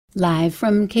Live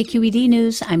from KQED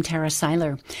News, I'm Tara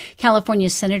Seiler. California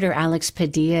Senator Alex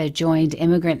Padilla joined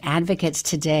immigrant advocates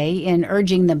today in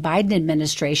urging the Biden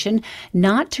administration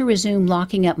not to resume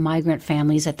locking up migrant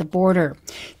families at the border.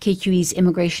 KQED's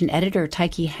immigration editor,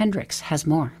 Tyche Hendricks, has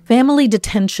more. Family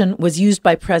detention was used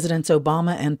by Presidents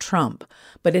Obama and Trump,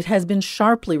 but it has been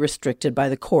sharply restricted by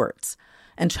the courts.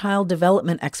 And child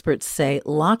development experts say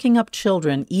locking up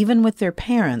children, even with their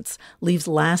parents, leaves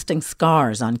lasting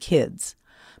scars on kids.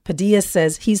 Padilla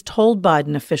says he's told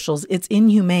Biden officials it's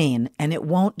inhumane and it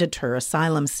won't deter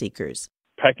asylum seekers.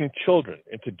 Packing children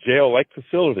into jail-like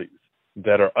facilities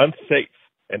that are unsafe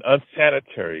and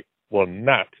unsanitary will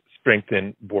not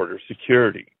strengthen border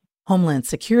security. Homeland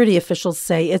Security officials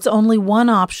say it's only one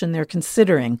option they're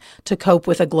considering to cope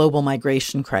with a global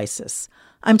migration crisis.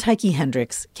 I'm Tyche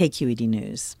Hendricks, KQED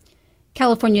News.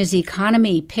 California's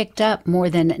economy picked up more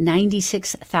than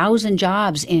 96,000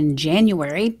 jobs in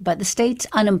January, but the state's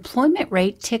unemployment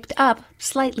rate ticked up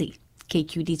slightly.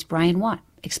 KQED's Brian Watt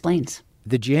explains.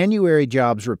 The January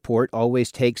jobs report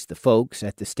always takes the folks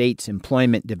at the state's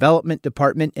Employment Development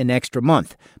Department an extra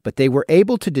month, but they were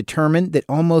able to determine that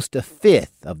almost a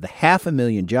fifth of the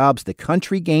 500,000 jobs the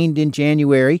country gained in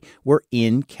January were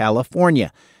in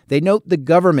California. They note the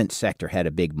government sector had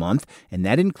a big month, and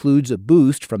that includes a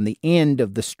boost from the end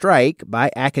of the strike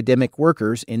by academic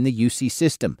workers in the UC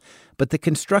system. But the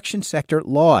construction sector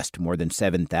lost more than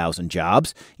 7,000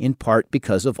 jobs, in part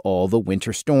because of all the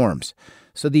winter storms.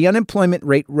 So the unemployment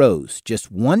rate rose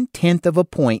just 0.1 of a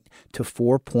point to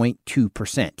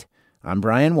 4.2%. I'm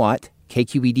Brian Watt,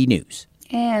 KQED News.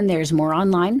 And there's more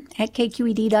online at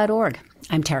kqed.org.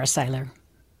 I'm Tara Seiler.